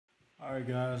Alright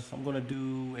guys, I'm going to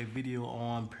do a video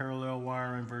on parallel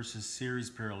wiring versus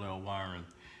series parallel wiring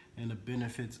and the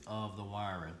benefits of the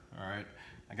wiring. Alright,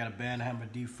 I got a band hammer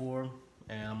D4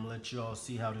 and I'm going to let you all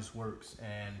see how this works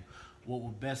and what will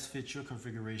best fit your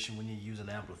configuration when you're using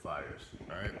amplifiers.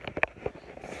 Alright,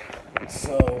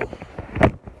 so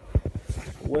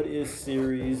what is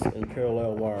series and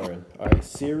parallel wiring? Alright,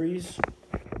 series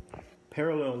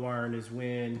parallel wiring is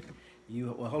when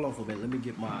well, hold on for a minute. Let me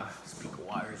get my speaker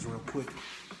wires real quick.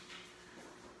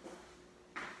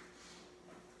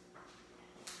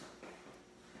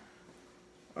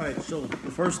 All right, so the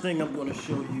first thing I'm going to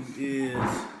show you is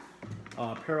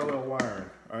parallel wiring.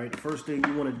 All right, the first thing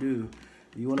you want to do,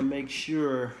 you want to make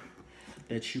sure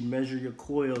that you measure your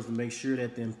coils to make sure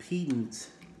that the impedance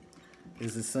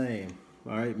is the same.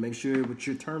 All right, make sure with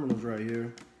your terminals right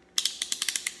here.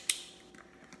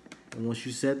 And once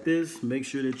you set this, make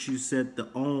sure that you set the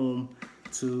ohm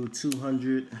to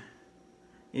 200,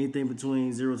 anything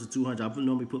between 0 to 200. I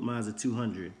normally put mine at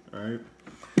 200, all right?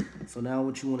 So now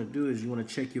what you want to do is you want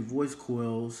to check your voice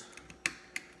coils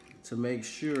to make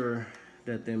sure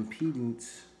that the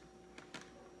impedance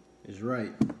is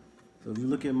right. So if you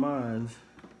look at mine,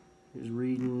 it's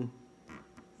reading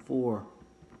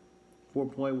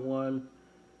 4.1,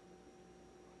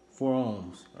 4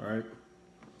 ohms, all right?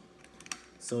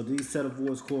 So these set of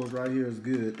voice coils right here is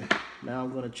good. Now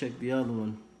I'm going to check the other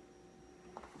one.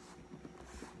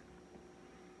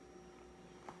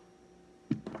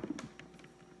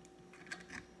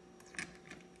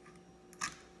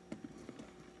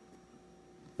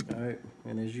 Alright,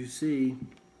 and as you see,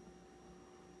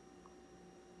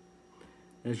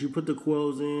 as you put the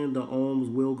coils in, the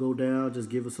ohms will go down. Just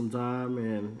give it some time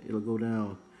and it'll go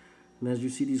down. And as you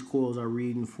see, these coils are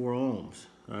reading 4 ohms.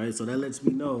 Alright, so that lets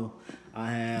me know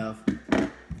I have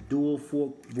dual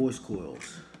fork voice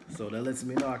coils. So that lets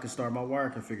me know I can start my wire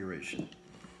configuration.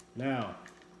 Now,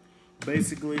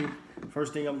 basically,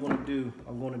 first thing I'm going to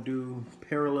do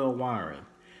parallel wiring.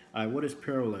 Alright, what is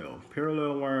parallel?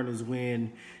 Parallel wiring is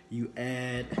when you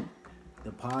add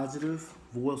the positive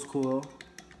voice coil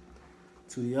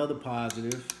to the other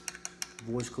positive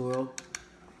voice coil.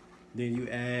 Then you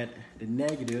add the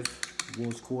negative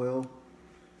voice coil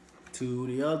to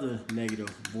the other negative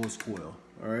voice coil.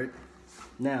 All right.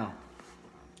 Now,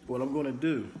 what I'm going to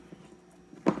do,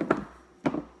 I'm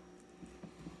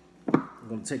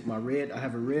going to take my red. I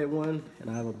have a red one and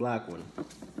I have a black one.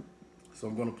 So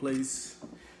I'm going to place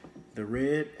the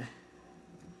red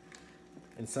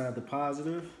inside the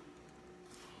positive.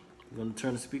 I'm going to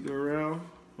turn the speaker around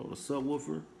on the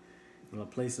subwoofer. I'm going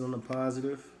to place it on the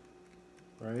positive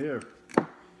right here.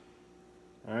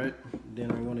 All right.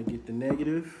 Then I'm going to get the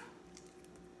negative.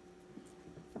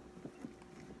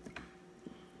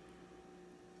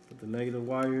 Put the negative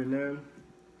wire in there.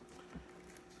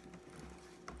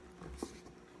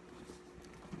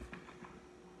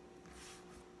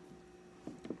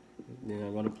 Then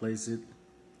I'm going to place it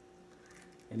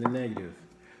in the negative.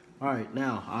 All right,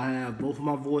 now I have both of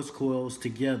my voice coils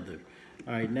together.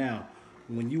 All right, now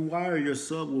when you wire your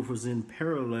subwoofers in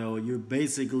parallel, you're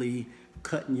basically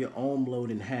cutting your ohm load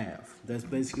in half. That's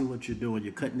basically what you're doing.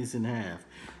 You're cutting this in half.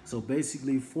 So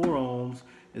basically 4 ohms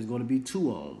is going to be 2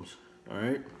 ohms. All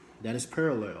right, that is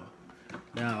parallel.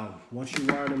 Now, once you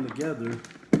wire them together,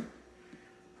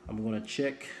 I'm going to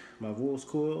check my voice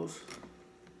coils.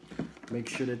 Make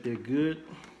sure that they're good.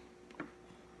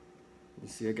 You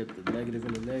see, I got the negative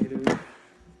and the negative,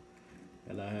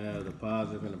 and I have the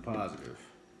positive and the positive.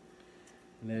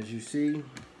 And as you see,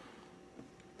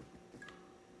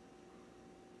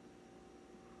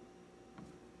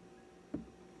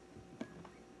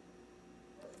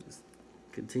 it's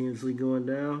continuously going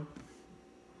down.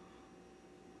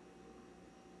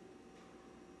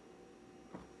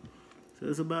 So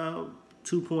it's about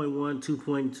 2.1,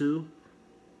 2.2.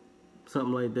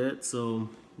 Something like that, so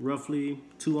roughly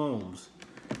 2 ohms.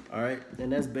 All right,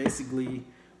 and that's basically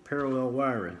parallel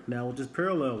wiring. Now with this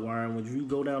parallel wiring, when you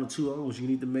go down to 2 ohms, you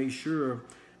need to make sure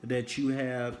that you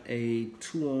have a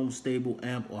 2 ohm stable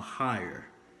amp or higher.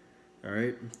 All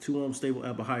right, 2 ohm stable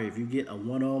amp or higher. If you get a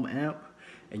 1 ohm amp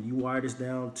and you wire this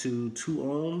down to 2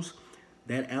 ohms,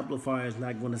 that amplifier is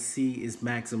not going to see its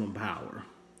maximum power.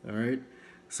 All right,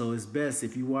 so it's best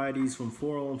if you wire these from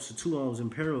 4 ohms to 2 ohms in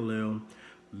parallel.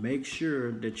 Make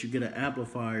sure that you get an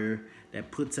amplifier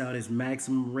that puts out its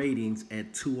maximum ratings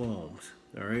at 2 ohms,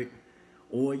 all right?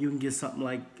 Or you can get something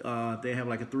like, they have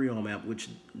like a 3 ohm amp, which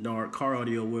our car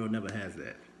audio world never has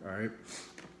that, all right?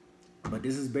 But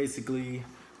this is basically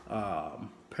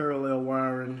parallel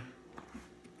wiring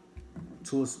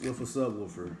with a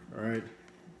subwoofer, all right?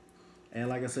 And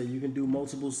like I said, you can do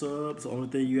multiple subs. The only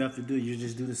thing you have to do, you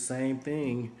just do the same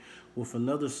thing with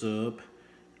another sub.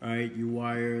 All right, you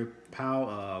wire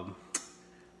power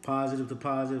positive to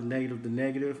positive, negative to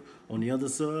negative on the other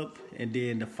sub, and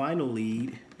then the final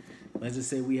lead. Let's just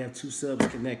say we have two subs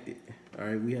connected. All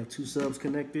right, we have two subs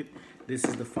connected. This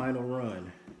is the final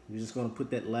run. You're just gonna put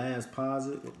that last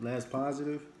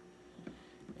positive,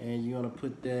 and you're gonna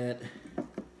put that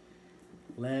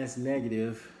last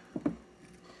negative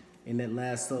in that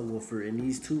last subwoofer. And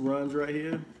these two runs right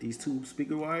here, these two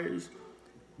speaker wires,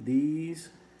 these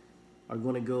are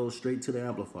gonna go straight to the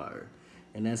amplifier.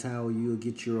 And that's how you'll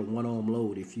get your 1 ohm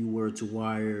load if you were to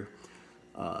wire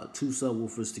two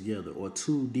subwoofers together or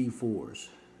two D4s.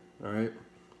 All right,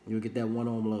 you'll get that 1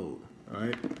 ohm load. All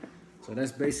right, so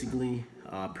that's basically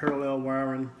parallel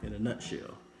wiring in a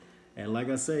nutshell. And like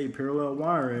I say, parallel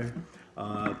wiring,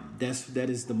 that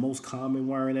is the most common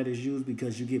wiring that is used,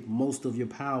 because you get most of your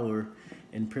power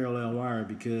in parallel wiring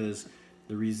because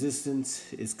the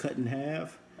resistance is cut in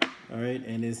half. All right,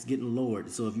 and it's getting lowered.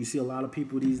 So if you see a lot of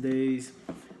people these days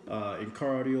in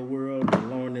car audio world, they're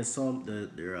lowering their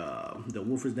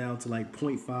woofers down to like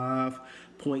 0.5,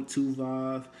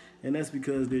 0.25, and that's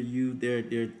because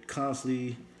they're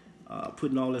constantly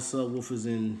putting all their subwoofers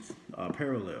in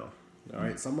parallel. All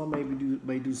right, some of them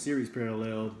may do series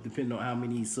parallel depending on how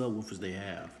many subwoofers they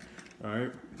have. All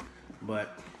right,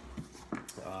 but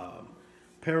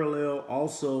parallel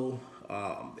also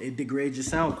it degrades your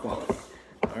sound quality.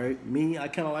 All right, I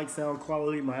kind of like sound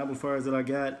quality. My amplifiers that I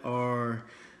got are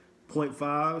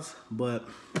 0.5s, but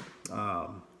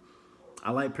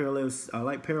I like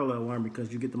parallel wiring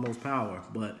because you get the most power.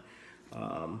 But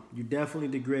you definitely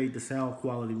degrade the sound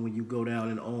quality when you go down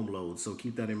in ohm load. So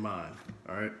keep that in mind.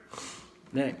 All right.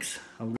 Next,